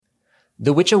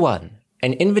The Witcher 1,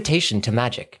 An Invitation to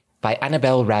Magic by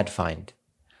Annabelle Radfind.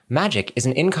 Magic is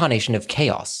an incarnation of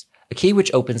chaos, a key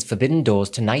which opens forbidden doors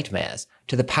to nightmares,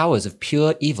 to the powers of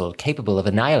pure evil capable of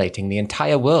annihilating the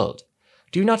entire world.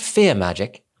 Do you not fear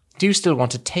magic? Do you still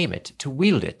want to tame it, to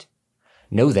wield it?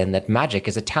 Know then that magic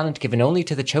is a talent given only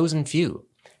to the chosen few.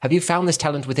 Have you found this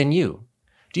talent within you?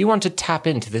 Do you want to tap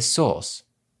into this source?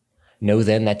 Know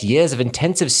then that years of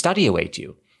intensive study await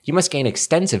you. You must gain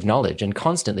extensive knowledge and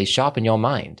constantly sharpen your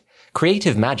mind.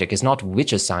 Creative magic is not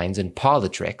witcher signs and parlor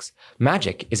tricks.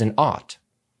 Magic is an art.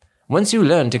 Once you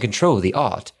learn to control the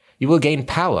art, you will gain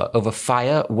power over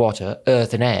fire, water,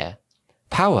 earth, and air.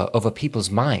 Power over people's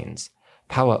minds.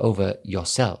 Power over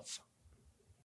yourself.